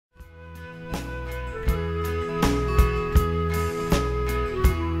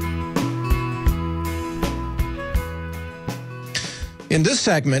In this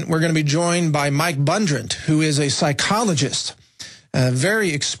segment, we're going to be joined by Mike Bundrant, who is a psychologist,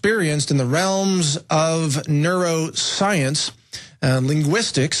 very experienced in the realms of neuroscience,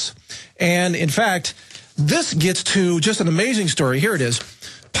 linguistics, and in fact, this gets to just an amazing story. Here it is.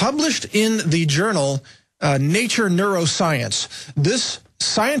 Published in the journal Nature Neuroscience. This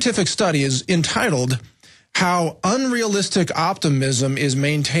scientific study is entitled How Unrealistic Optimism is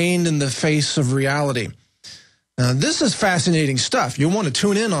Maintained in the Face of Reality. Now, this is fascinating stuff. You'll want to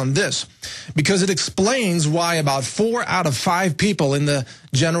tune in on this because it explains why about 4 out of 5 people in the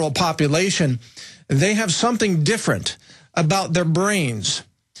general population, they have something different about their brains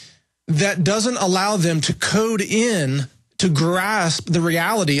that doesn't allow them to code in to grasp the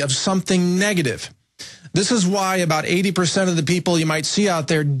reality of something negative. This is why about 80% of the people you might see out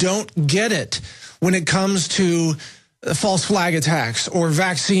there don't get it when it comes to false flag attacks or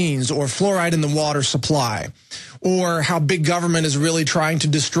vaccines or fluoride in the water supply or how big government is really trying to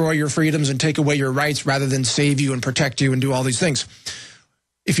destroy your freedoms and take away your rights rather than save you and protect you and do all these things.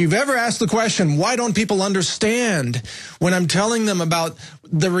 If you've ever asked the question, why don't people understand when I'm telling them about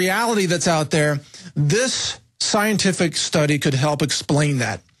the reality that's out there, this scientific study could help explain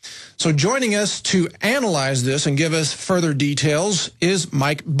that. So joining us to analyze this and give us further details is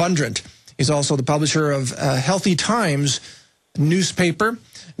Mike Bundrant. He's also the publisher of Healthy Times newspaper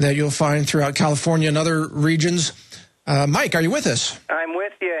that you'll find throughout California and other regions. Mike, are you with us? I'm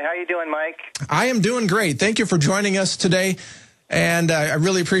with you. How you doing, Mike? I am doing great. Thank you for joining us today. And I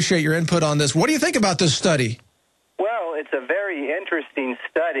really appreciate your input on this. What do you think about this study? Well, it's a very interesting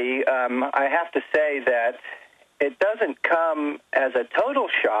study. I have to say that it doesn't come as a total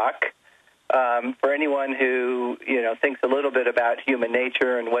shock for anyone who, thinks a little bit about human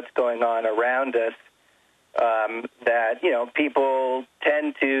nature and what's going on around us, that, people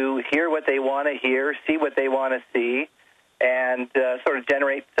tend to hear what they want to hear, see what they want to see, and sort of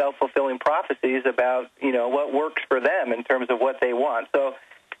generate self-fulfilling prophecies about, what works for them in terms of what they want. So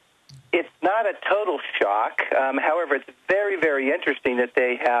it's not a total shock. However, it's very, very interesting that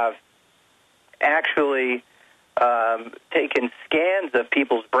they have actually taken scans of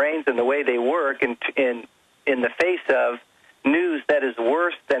people's brains and the way they work in the face of news that is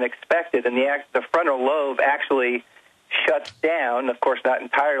worse than expected. And the frontal lobe actually shuts down, of course not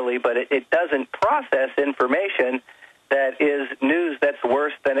entirely, but it doesn't process information that is news that's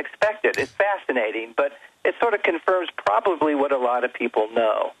worse than expected. It's fascinating, but it sort of confirms probably what a lot of people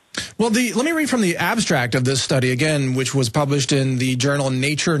know. Well, let me read from the abstract of this study again, which was published in the journal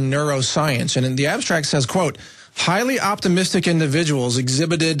Nature Neuroscience. And in the abstract says, quote, highly optimistic individuals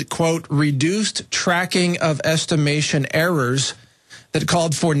exhibited, quote, reduced tracking of estimation errors that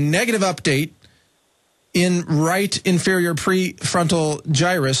called for negative update in right inferior prefrontal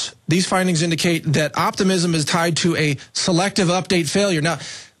gyrus. These findings indicate that optimism is tied to a selective update failure. Now,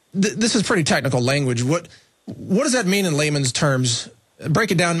 this is pretty technical language. What does that mean in layman's terms?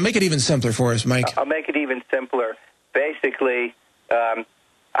 Break it down. Make it even simpler for us, Mike. I'll make it even simpler. Basically,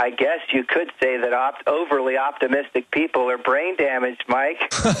 I guess you could say that overly optimistic people are brain damaged,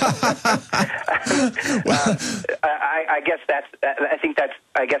 Mike. I guess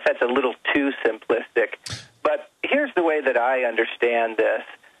that's a little too simplistic. But here's the way that I understand this: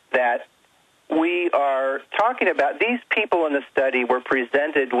 that we are talking about these people in the study were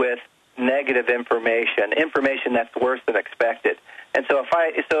presented with negative information that's worse than expected. And so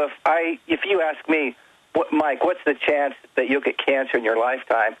if you ask me, Mike, what's the chance that you'll get cancer in your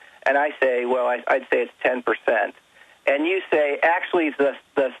lifetime? And I say, well, I'd say it's 10%. And you say, actually, the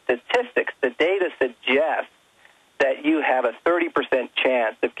statistics, the data suggests that you have a 30%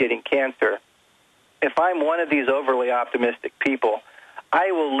 chance of getting cancer. If I'm one of these overly optimistic people,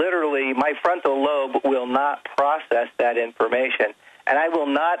 I will literally, my frontal lobe will not process that information, and I will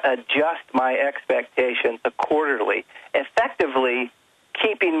not adjust my expectations accordingly, effectively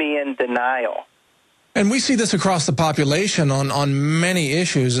keeping me in denial. And we see this across the population on many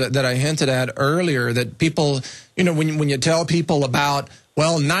issues that I hinted at earlier, that people, when you tell people about,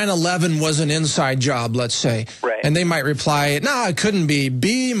 well, 9/11 was an inside job, let's say, right, and they might reply, no, it couldn't be.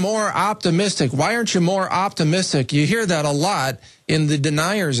 Be more optimistic. Why aren't you more optimistic? You hear that a lot in the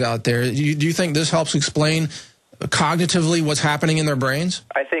deniers out there. Do you think this helps explain cognitively what's happening in their brains?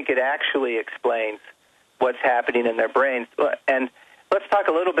 I think it actually explains what's happening in their brains. And let's talk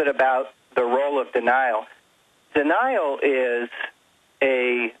a little bit about the role of denial. Denial is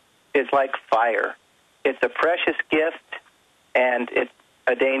like fire. It's a precious gift, and it's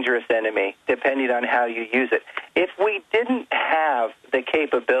a dangerous enemy, depending on how you use it. If we didn't have the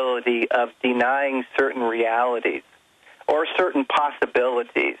capability of denying certain realities or certain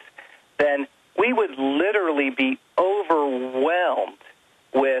possibilities, then we would literally be overwhelmed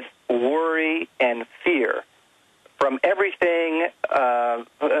with worry and fear from everything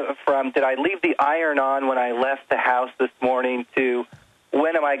from did I leave the iron on when I left the house this morning to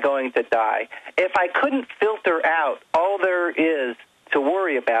when am I going to die? If I couldn't filter out all there is to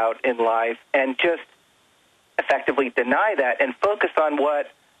worry about in life and just effectively deny that and focus on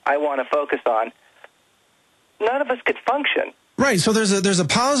what I want to focus on, none of us could function. Right, so there's a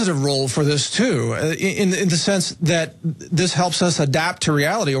positive role for this too, in the sense that this helps us adapt to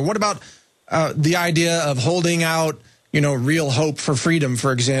reality. Or what about the idea of holding out, real hope for freedom,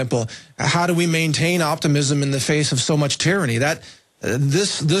 for example? How do we maintain optimism in the face of so much tyranny? That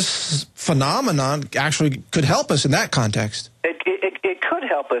this phenomenon actually could help us in that context. It could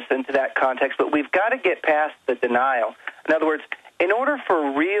help us into that context, but we've got to get past the denial. In other words, in order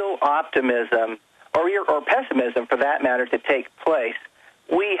for real optimism or pessimism, for that matter, to take place,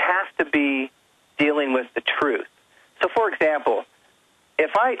 we have to be dealing with the truth. So, for example,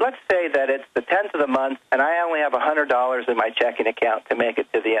 let's say that it's the 10th of the month and I only have $100 in my checking account to make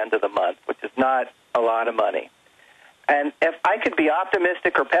it to the end of the month, which is not a lot of money. And if I could be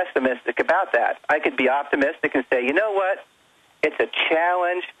optimistic or pessimistic about that, I could be optimistic and say, you know what, it's a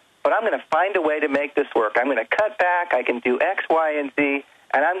challenge, but I'm going to find a way to make this work. I'm going to cut back, I can do X, Y, and Z,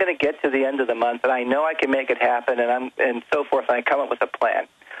 and I'm going to get to the end of the month, and I know I can make it happen, and so forth, and I come up with a plan.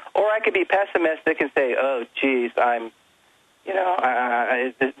 Or I could be pessimistic and say, oh, geez, this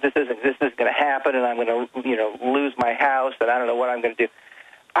isn't going to happen, and I'm going to, lose my house, and I don't know what I'm going to do.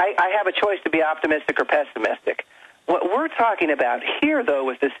 I have a choice to be optimistic or pessimistic. What we're talking about here, though,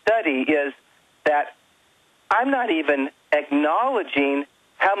 with this study is that I'm not even acknowledging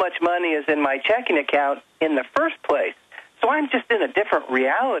how much money is in my checking account in the first place. So I'm just in a different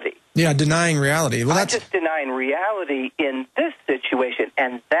reality. Yeah, denying reality. Well, I'm just denying reality in this situation,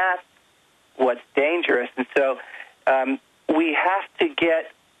 and that's what's dangerous. And so we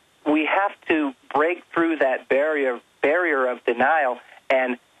have to break through that barrier of denial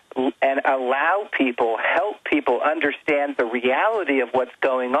and allow people, help people understand the reality of what's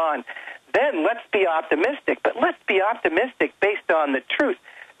going on. Then let's be optimistic, but let's be optimistic based on the truth.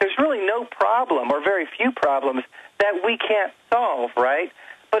 There's really no problem, or very few problems, that we can't solve, right?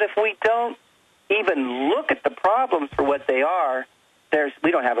 But if we don't even look at the problems for what they are,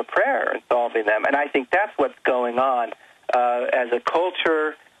 we don't have a prayer in solving them. And I think that's what's going on. As a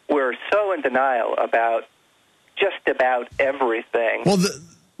culture, we're so in denial about just about everything. Well,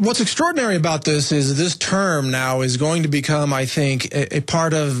 what's extraordinary about this is this term now is going to become, I think, a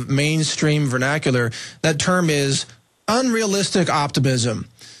part of mainstream vernacular. That term is unrealistic optimism.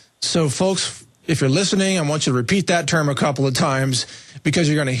 So, folks, if you're listening, I want you to repeat that term a couple of times because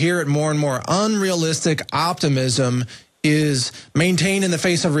you're going to hear it more and more. Unrealistic optimism is maintained in the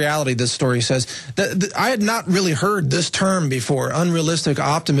face of reality, this story says. I had not really heard this term before, unrealistic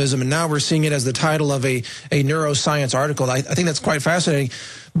optimism, and now we're seeing it as the title of a neuroscience article. I think that's quite fascinating.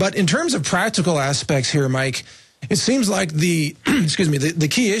 But in terms of practical aspects here, Mike, it seems like the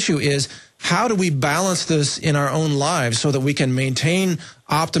key issue is how do we balance this in our own lives so that we can maintain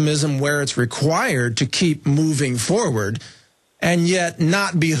optimism where it's required to keep moving forward and yet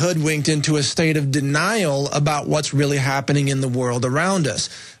not be hoodwinked into a state of denial about what's really happening in the world around us.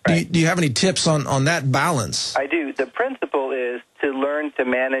 Right. Do you have any tips on that balance? I do. The principle is to learn to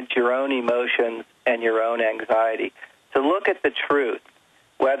manage your own emotions and your own anxiety, to look at the truth,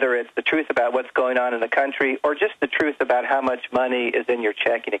 whether it's the truth about what's going on in the country or just the truth about how much money is in your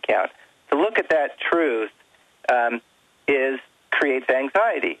checking account. To look at that truth creates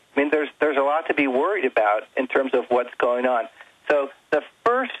anxiety. I mean, there's a lot to be worried about in terms of what's going on. So the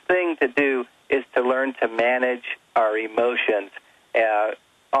first thing to do is to learn to manage our emotions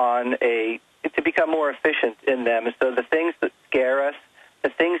to become more efficient in them. And so the things that scare us, the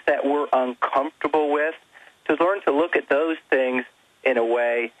things that we're uncomfortable with, to learn to look at those things in a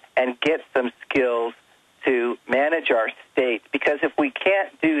way and get some skills to manage our state. Because if we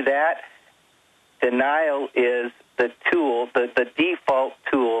can't do that, denial is the tool, the default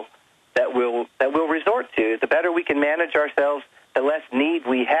tool that we'll resort to. The better we can manage ourselves, the less need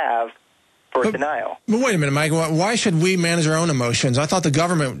we have for denial. But wait a minute, Mike. Why should we manage our own emotions? I thought the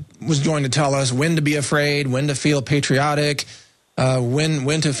government was going to tell us when to be afraid, when to feel patriotic,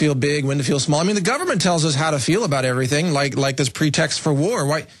 when to feel big, when to feel small. I mean, the government tells us how to feel about everything, like this pretext for war.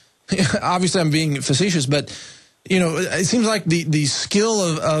 Why? Obviously, I'm being facetious, but it seems like the skill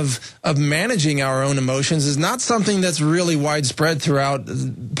of managing our own emotions is not something that's really widespread throughout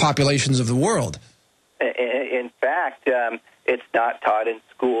populations of the world. In fact, it's not taught in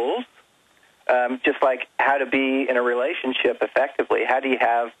schools. Just like how to be in a relationship effectively. How do you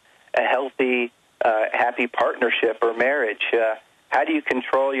have a healthy, happy partnership or marriage? How do you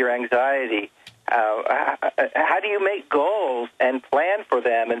control your anxiety? How do you make goals and plan for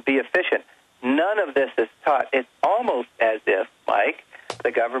them and be efficient? None of this is taught. It's almost as if, Mike,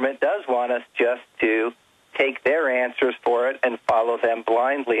 the government does want us just to take their answers for it and follow them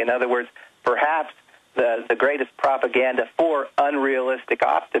blindly. In other words, perhaps the greatest propaganda for unrealistic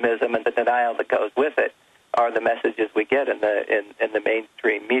optimism and the denial that goes with it are the messages we get in the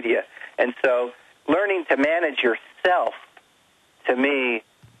mainstream media. And so learning to manage yourself, to me,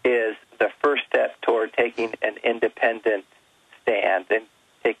 is the first step toward taking an independent stand and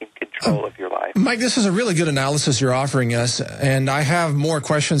taking control of your life. Mike, this is a really good analysis you're offering us, and I have more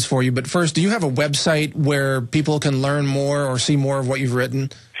questions for you. But first, do you have a website where people can learn more or see more of what you've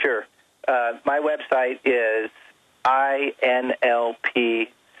written? Sure. My website is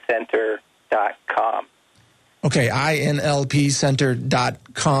inlpcenter.com. Okay,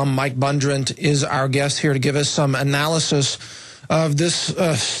 inlpcenter.com. Mike Bundrant is our guest here to give us some analysis of this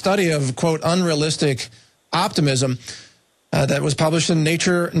study of, quote, unrealistic optimism that was published in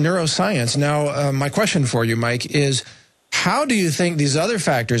Nature Neuroscience. Now, my question for you, Mike, is how do you think these other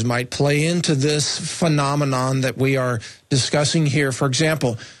factors might play into this phenomenon that we are discussing here? For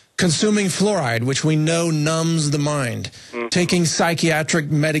example, consuming fluoride, which we know numbs the mind, taking psychiatric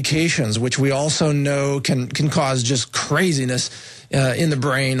medications, which we also know can cause just craziness in the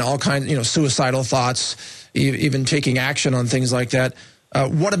brain, all kinds, suicidal thoughts, even taking action on things like that.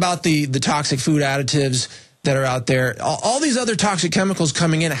 What about the toxic food additives that are out there? All these other toxic chemicals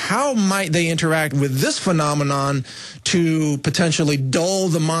coming in, how might they interact with this phenomenon to potentially dull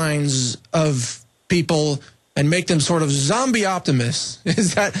the minds of people and make them sort of zombie optimists?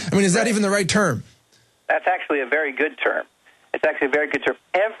 Is that even the right term? That's actually a very good term. It's actually a very good term.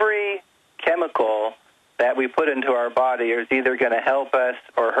 Every chemical that we put into our body is either going to help us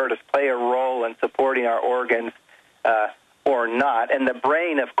or hurt us, play a role in supporting our organs or not. And the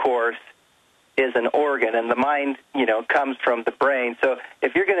brain, of course, is an organ, and the mind, comes from the brain. So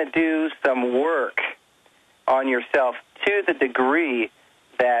if you're going to do some work on yourself to the degree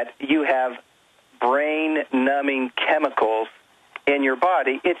that you have brain-numbing chemicals in your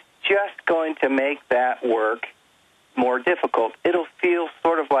body, it's just going to make that work more difficult. It'll feel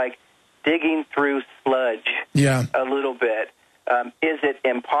sort of like digging through sludge a little bit. Is it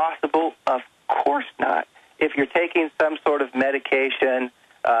impossible? Of course not. If you're taking some sort of medication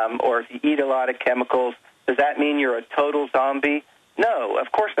or if you eat a lot of chemicals, does that mean you're a total zombie? No,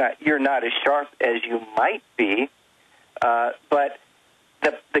 of course not. You're not as sharp as you might be, but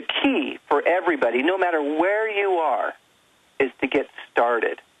the key for everybody, no matter where you are, is to get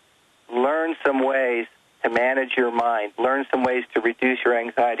started. Learn some ways to manage your mind. Learn some ways to reduce your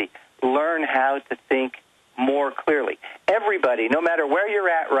anxiety. Learn how to think more clearly. Everybody, no matter where you're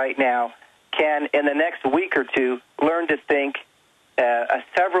at right now, can, in the next week or two, learn to think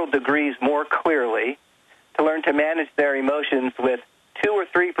several degrees more clearly, to learn to manage their emotions with 2 or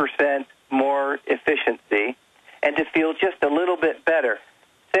 3% more efficiency, and to feel just a little bit better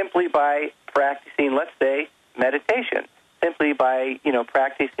simply by practicing, let's say, meditation, simply by,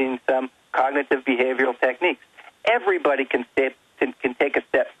 practicing some cognitive behavioral techniques. Everybody can take a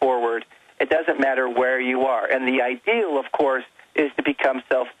step forward. It doesn't matter where you are. And the ideal, of course, is to become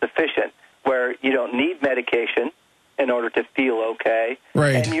self-sufficient, where you don't need medication in order to feel okay.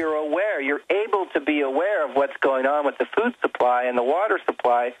 Right. And you're able to be aware of what's going on with the food supply and the water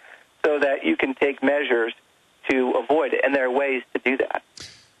supply so that you can take measures to avoid it. And there are ways to do that.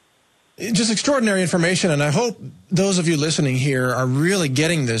 Just extraordinary information, and I hope those of you listening here are really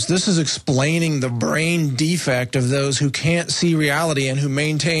getting this. This is explaining the brain defect of those who can't see reality and who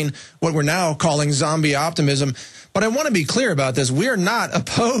maintain what we're now calling zombie optimism. But I want to be clear about this. We are not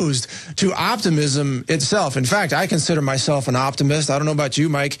opposed to optimism itself. In fact, I consider myself an optimist. I don't know about you,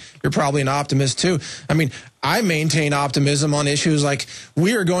 Mike. You're probably an optimist, too. I mean, I maintain optimism on issues like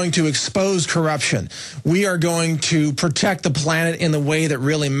we are going to expose corruption. We are going to protect the planet in the way that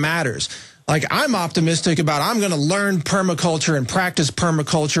really matters. Like, I'm optimistic about I'm going to learn permaculture and practice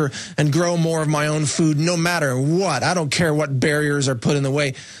permaculture and grow more of my own food no matter what. I don't care what barriers are put in the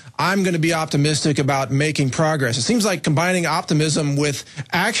way. I'm going to be optimistic about making progress. It seems like combining optimism with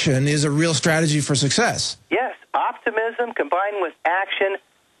action is a real strategy for success. Yes, optimism combined with action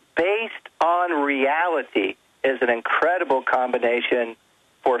based on reality is an incredible combination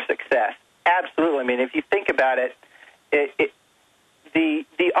for success. Absolutely. I mean, if you think about it, the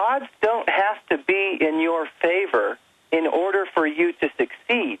odds don't have to be in your favor in order for you to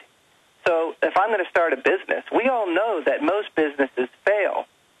succeed. So if I'm going to start a business, we all know that most businesses fail.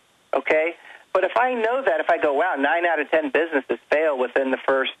 Okay? But if I know that, if I go, wow, 9 out of 10 businesses fail within the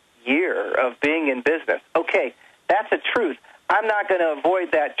first year of being in business. Okay, that's a truth. I'm not going to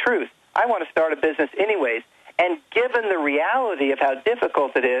avoid that truth. I want to start a business anyways. And given the reality of how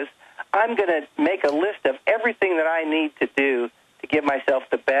difficult it is, I'm going to make a list of everything that I need to do to give myself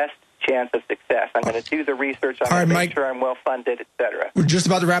the best chance of success. I'm going to do the research. I'm going to make sure I'm well-funded, et cetera. We're just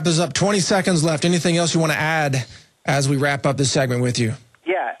about to wrap this up. 20 seconds left. Anything else you want to add as we wrap up this segment with you?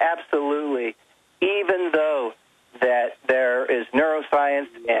 Yeah, absolutely. Even though that there is neuroscience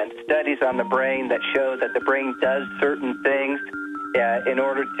and studies on the brain that show that the brain does certain things in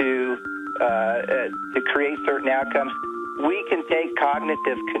order to create certain outcomes, we can take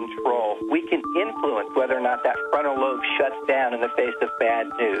cognitive control. We can influence whether or not that frontal lobe shuts down in the face of bad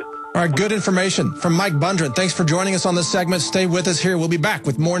news. All right, good information from Mike Bundrant. Thanks for joining us on this segment. Stay with us here. We'll be back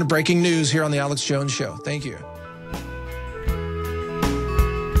with more breaking news here on The Alex Jones Show. Thank you.